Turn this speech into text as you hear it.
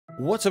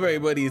What's up,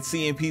 everybody? It's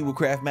CMP with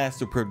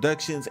Craftmaster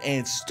Productions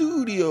and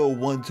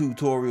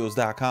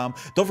Studio1Tutorials.com.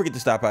 Don't forget to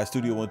stop by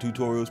Studio One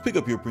Tutorials, pick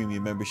up your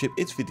premium membership.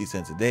 It's 50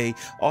 cents a day.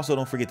 Also,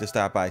 don't forget to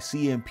stop by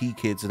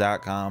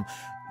CMPKids.com.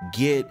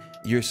 Get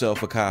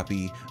yourself a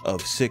copy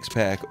of Six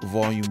Pack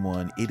Volume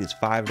 1. It is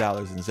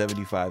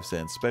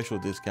 $5.75. Special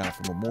discount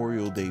for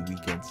Memorial Day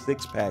weekend.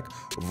 Six Pack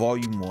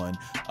Volume 1.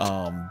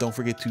 Don't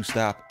forget to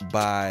stop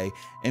by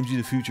MG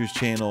the Future's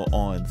channel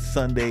on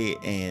Sunday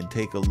and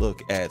take a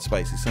look at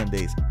Spicy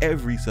Sundays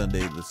every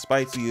Sunday, the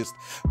spiciest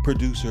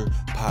producer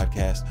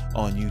podcast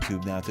on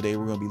YouTube. Now, today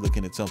we're going to be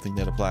looking at something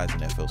that applies in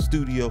FL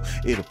Studio,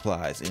 it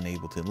applies in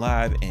Ableton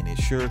Live, and it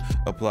sure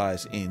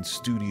applies in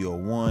Studio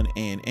One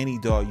and any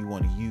DAW you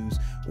want to use.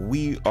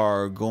 We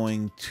are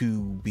going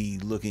to be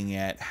looking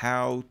at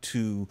how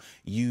to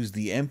use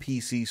the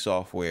MPC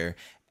software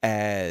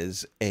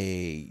as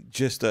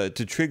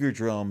to trigger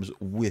drums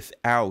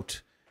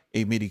without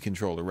a MIDI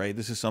controller, right?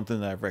 This is something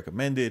that I've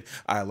recommended.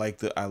 I like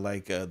the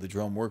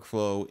drum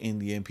workflow in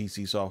the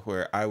MPC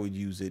software. I would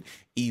use it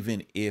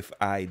even if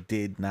I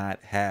did not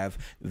have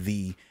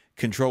the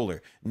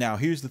controller. Now,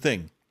 here's the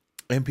thing.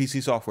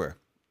 MPC software.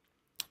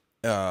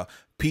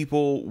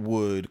 People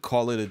would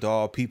call it a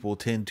DAW. People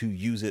tend to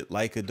use it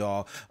like a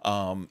DAW.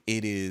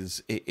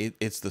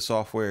 It's the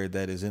software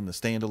that is in the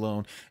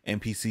standalone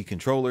MPC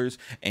controllers,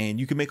 and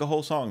you can make a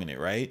whole song in it,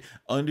 right?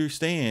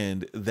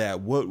 Understand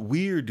that what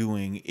we're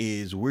doing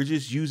is we're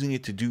just using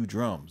it to do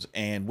drums.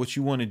 And what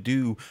you want to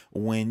do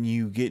when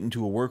you get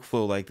into a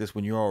workflow like this,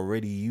 when you're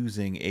already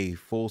using a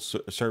full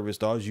service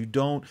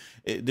DAW,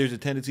 there's a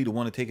tendency to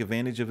want to take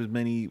advantage of as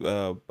many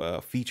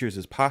features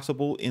as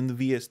possible in the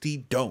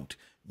VST.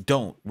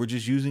 We're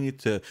just using it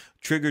to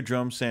trigger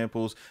drum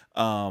samples.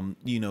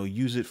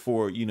 Use it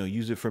for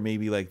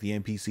maybe like the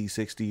MPC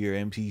 60 or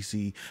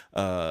MPC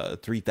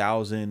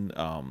 3000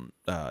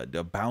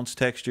 the bounce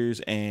textures,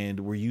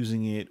 and we're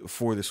using it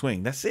for the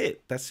swing. That's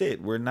it.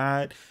 We're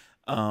not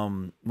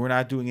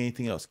doing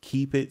anything else.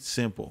 Keep it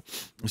simple.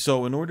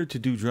 So in order to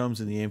do drums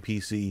in the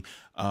MPC,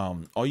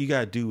 all you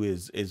gotta do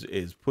is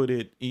put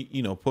it,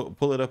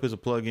 pull it up as a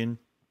plugin,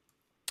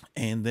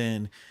 and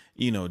then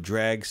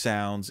drag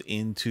sounds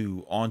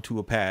onto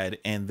a pad,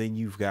 and then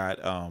you've got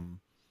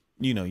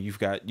you've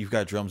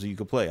got drums that you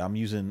can play. I'm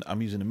using a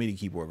MIDI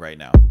keyboard right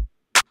now.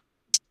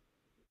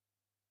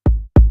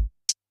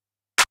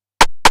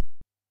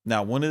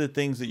 Now, one of the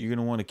things that you're going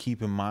to want to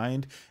keep in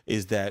mind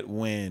is that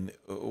when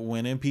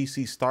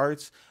MPC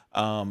starts,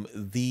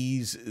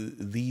 these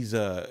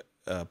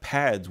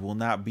pads will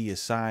not be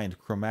assigned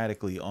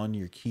chromatically on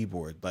your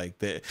keyboard. Like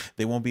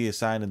they won't be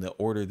assigned in the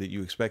order that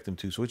you expect them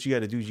to. So what you got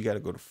to do is you got to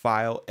go to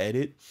File,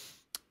 Edit,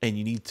 and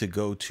you need to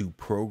go to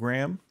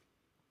Program,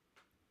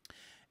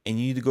 and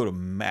you need to go to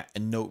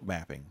Note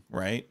Mapping,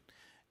 right?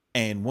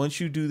 And once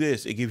you do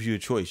this, it gives you a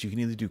choice. You can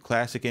either do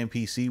Classic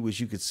MPC, which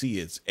you could see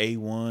it's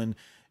A1.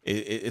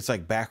 It's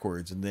like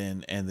backwards, and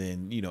then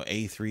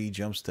A3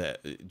 jumps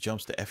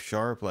to F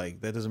sharp.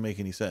 Like, that doesn't make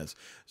any sense.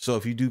 So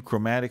if you do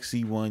chromatic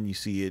C1, you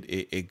see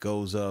it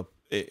goes up.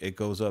 It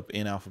goes up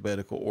in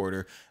alphabetical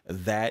order.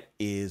 That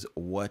is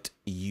what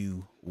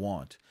you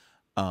want.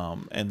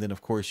 And then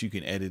of course you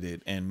can edit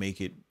it and make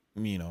it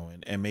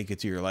and make it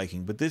to your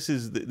liking. But this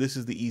is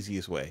the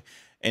easiest way.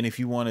 And if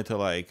you wanted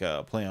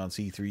to play on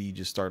C3, you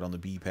just start on the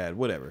B pad,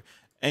 whatever.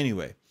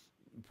 Anyway,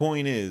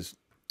 point is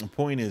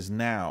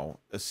now,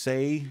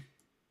 say,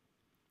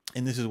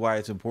 and this is why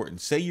it's important,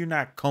 say you're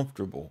not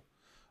comfortable,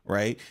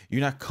 right?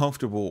 You're not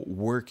comfortable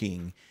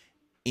working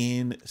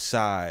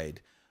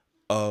inside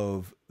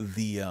of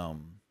the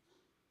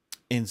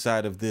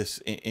inside of this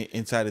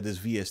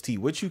VST.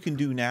 What you can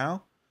do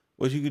now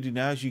is you can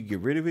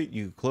get rid of it,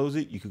 you can close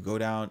it, you could go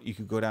down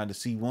to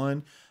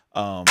C1,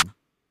 and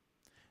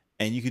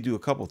you could do a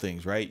couple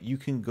things, right? You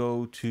can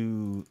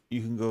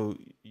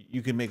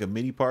make a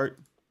MIDI part.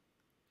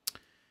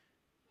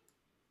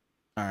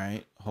 All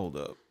right, hold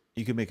up.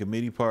 You can make a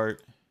MIDI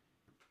part,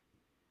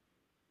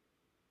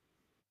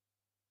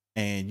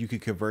 and you can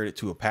convert it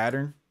to a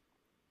pattern,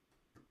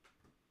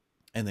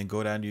 and then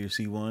go down to your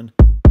C1.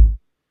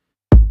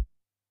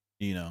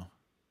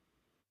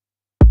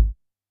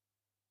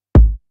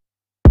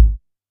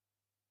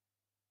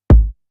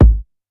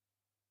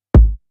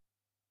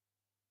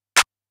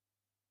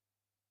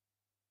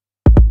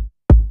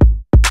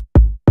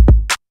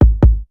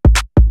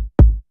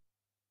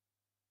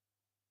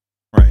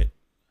 Right.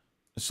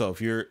 So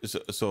if you're a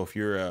step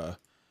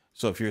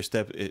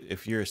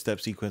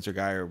sequencer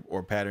guy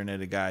or pattern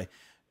edit guy,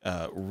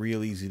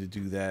 real easy to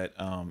do that.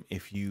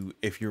 If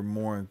you're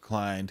more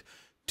inclined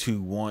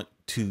to want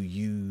to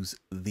use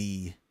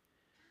the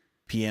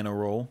piano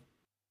roll,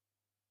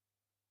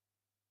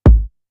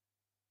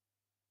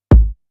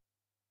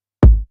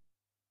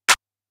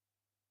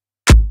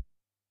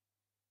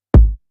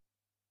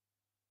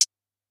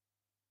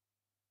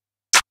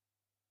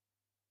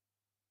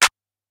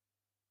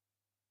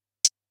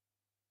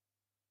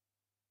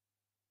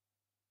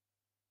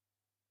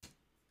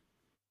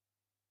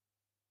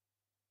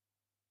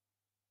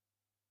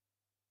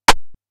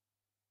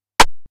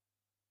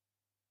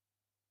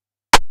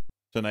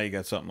 So now you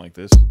got something like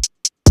this.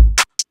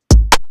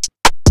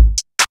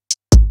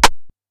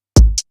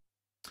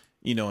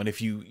 You know, and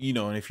if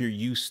you're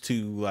used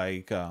to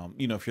like,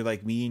 if you're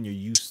like me and you're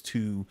used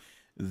to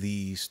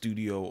the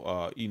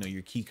studio,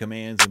 your key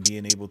commands and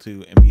being able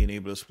to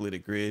split a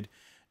grid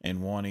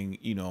and wanting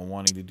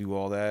to do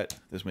all that,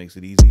 this makes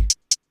it easy.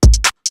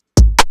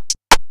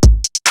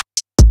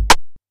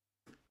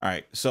 All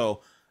right.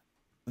 So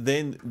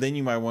then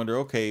you might wonder,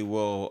 okay,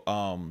 well,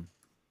 I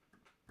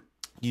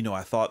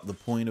thought the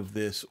point of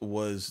this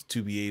was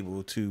to be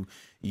able to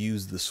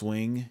use the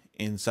swing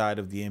inside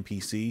of the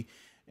MPC.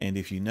 And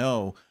if you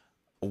know,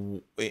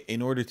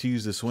 in order to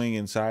use the swing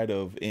inside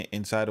of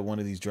one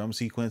of these drum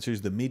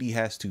sequencers, the MIDI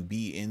has to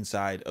be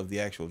inside of the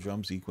actual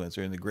drum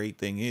sequencer. And the great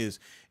thing is,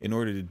 in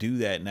order to do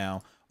that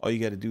now, all you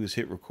got to do is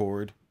hit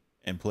record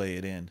and play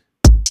it in.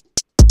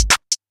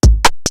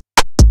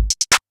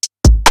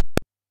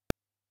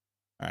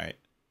 All right.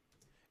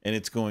 And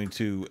it's going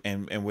to,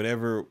 and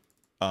whatever,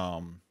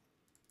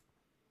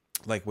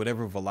 like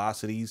whatever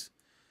velocities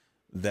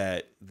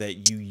that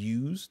you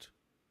used,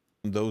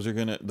 those are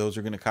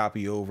gonna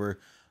copy over,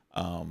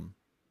 and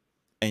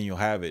you'll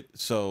have it.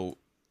 So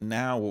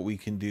now what we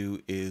can do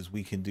is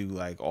we can do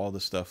like all the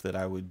stuff that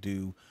I would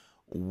do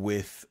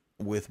with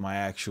my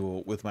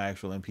actual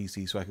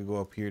MPC. So I could go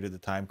up here to the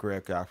time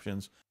correct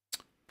options,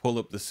 pull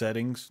up the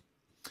settings,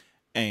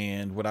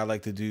 and what I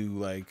like to do,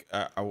 like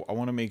I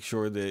want to make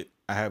sure that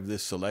I have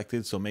this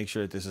selected. So make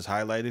sure that this is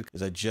highlighted,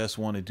 because I just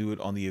want to do it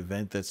on the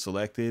event that's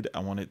selected. I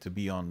want it to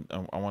be on,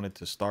 I want it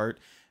to start,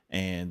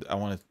 and I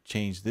want to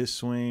change this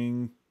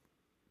swing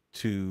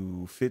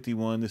to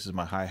 51. This is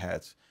my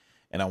hi-hats,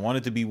 and I want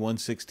it to be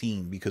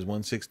 116 because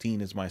 116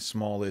 is my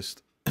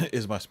smallest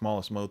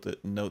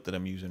note that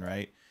I'm using,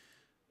 right?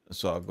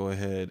 So I'll go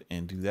ahead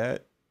and do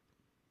that.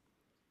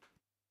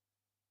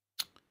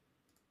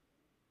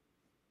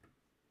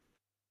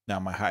 Now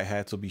my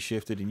hi-hats will be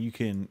shifted, and you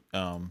can,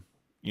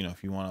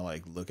 if you want to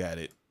like look at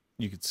it,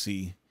 you can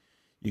see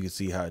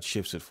how it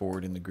shifts it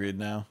forward in the grid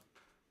now.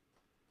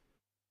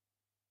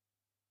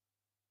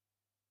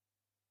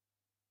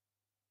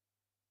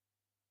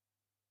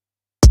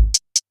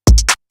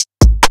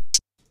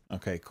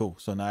 Okay, cool.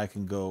 So now I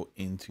can go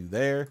into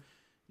there.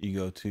 You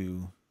go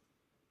to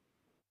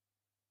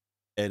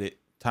edit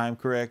time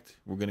correct.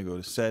 We're going to go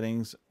to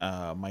settings.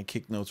 My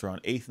kick notes are on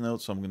 8th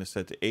note, so I'm going to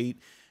set to 8,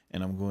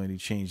 and I'm going to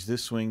change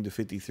this swing to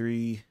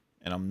 53,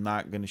 and I'm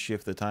not going to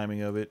shift the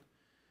timing of it.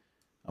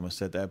 I'm going to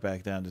set that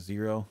back down to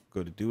 0.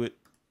 Go to do it.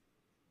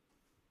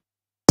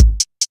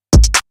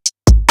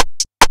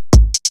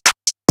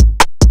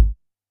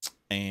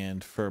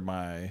 And for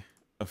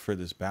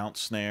this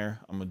bounce snare,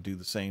 I'm going to do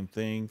the same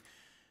thing.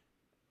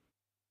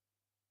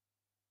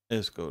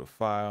 Let's go to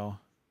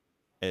file,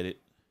 edit,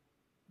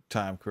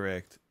 time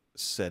correct,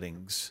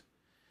 settings,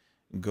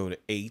 go to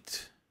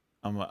 8.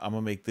 I'm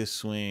gonna make this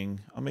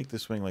swing. I'll make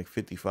this swing like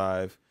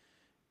 55,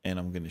 and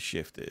I'm gonna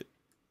shift it.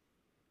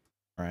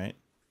 All right.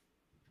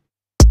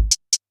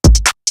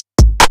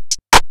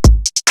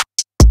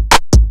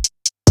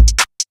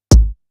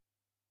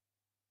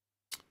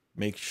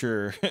 Make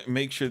sure that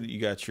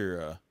you got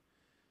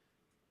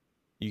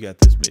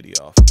this MIDI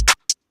off.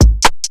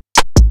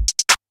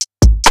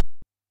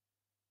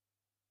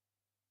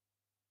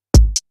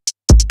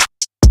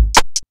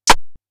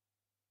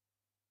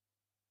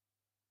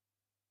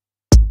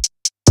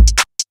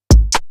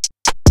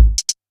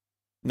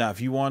 Now,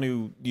 if you want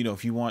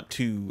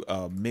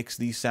to, mix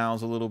these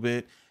sounds a little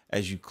bit,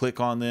 as you click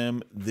on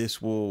them, this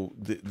will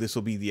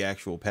be the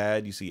actual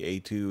pad. You see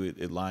A2,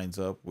 it lines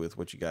up with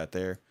what you got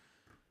there.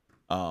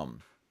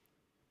 And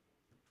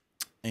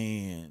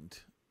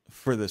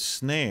for the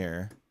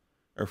snare,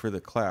 or for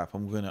the clap,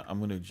 I'm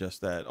gonna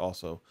adjust that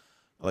also.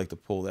 I like to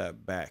pull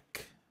that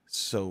back.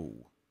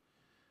 So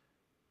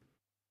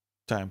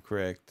time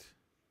correct,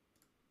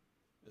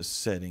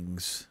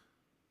 settings.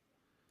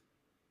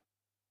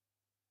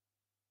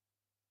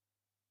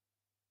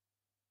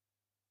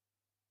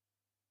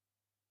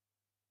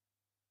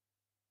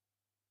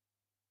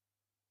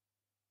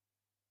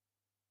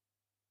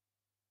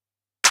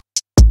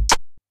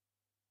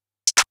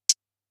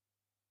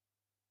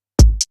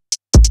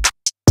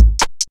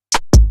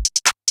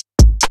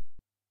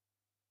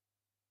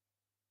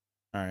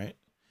 All right.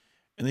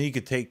 And then you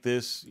could take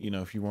this,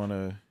 if you want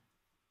to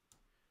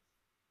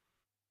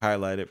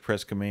highlight it,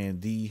 press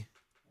Command D.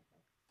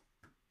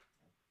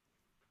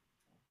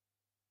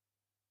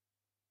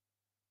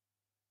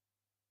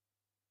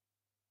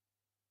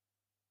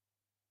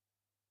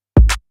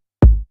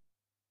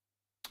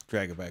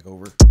 Drag it back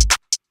over.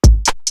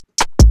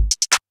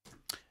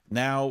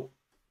 Now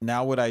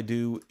what I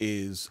do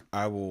is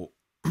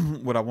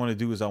what I want to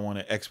do is I want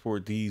to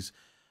export these,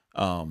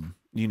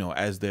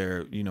 as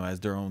their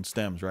own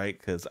stems, right?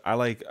 Because I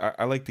like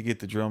to get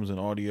the drums and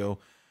audio.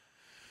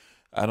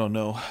 I don't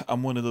know.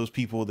 I'm one of those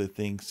people that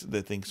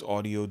thinks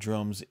audio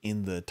drums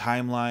in the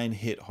timeline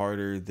hit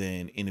harder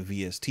than in a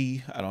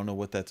VST. I don't know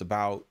what that's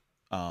about.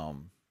 I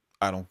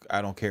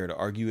don't care to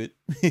argue it.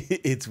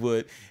 it's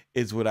what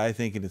I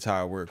think, and it's how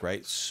I work,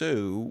 right?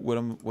 So what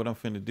I'm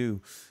finna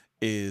do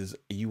is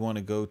you want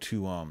to go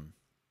to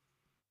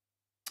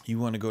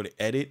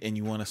edit, and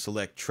you want to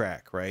select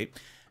track, right?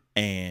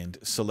 And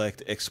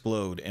select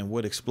explode. And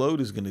what explode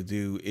is going to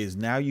do is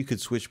now you could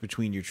switch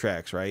between your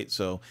tracks, right?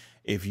 So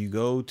if you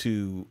go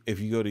to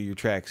your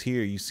tracks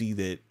here, you see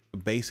that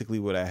basically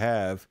what I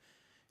have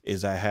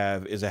is I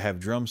have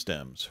drum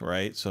stems,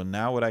 right? So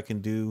now what I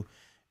can do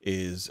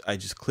is I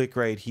just click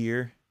right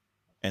here,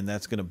 and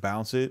that's going to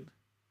bounce it,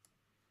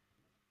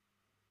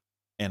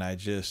 and I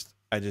just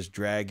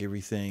drag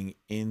everything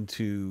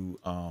into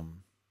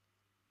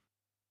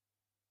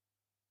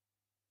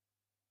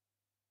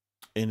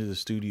the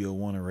Studio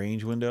One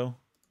arrange window.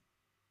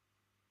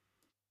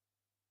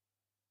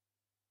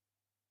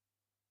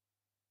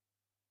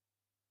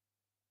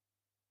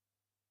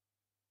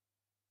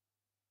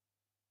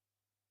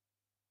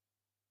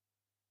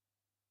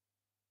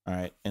 All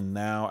right, and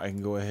now I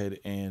can go ahead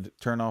and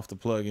turn off the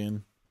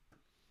plugin.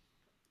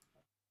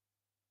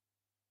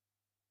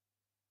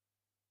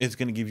 It's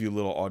going to give you a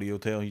little audio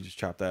tail. You just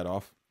chop that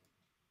off.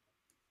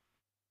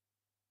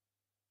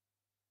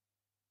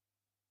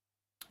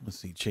 Let's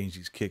see, change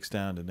these kicks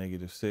down to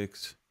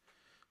 -6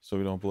 so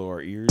we don't blow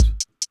our ears.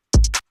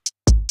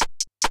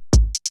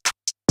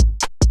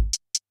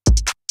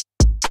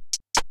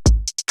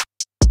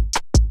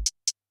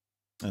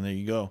 And there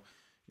you go.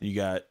 You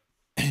got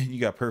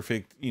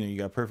perfect, you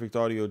got perfect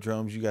audio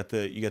drums. You got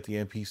the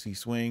MPC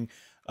swing.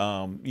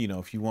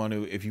 If you want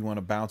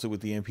to bounce it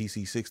with the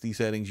MPC 60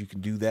 settings, you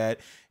can do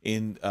that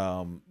in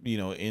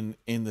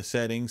in the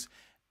settings.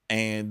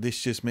 And this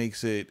just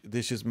makes it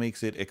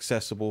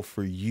accessible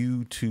for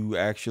you to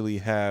actually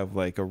have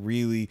like a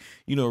really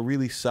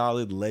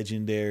solid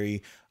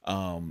legendary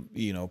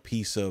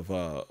piece of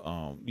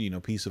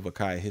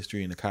Akai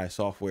history and Akai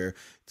software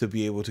to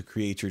be able to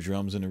create your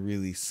drums in a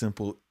really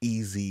simple,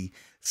 easy,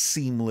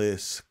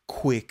 seamless,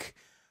 quick,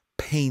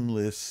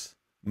 painless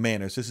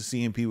manner. So this is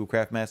CMP with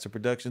Craftmaster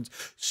Productions,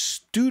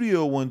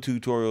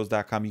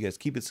 Studio1tutorials.com. You guys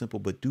keep it simple,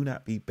 but do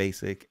not be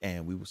basic,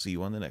 and we will see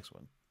you on the next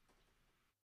one.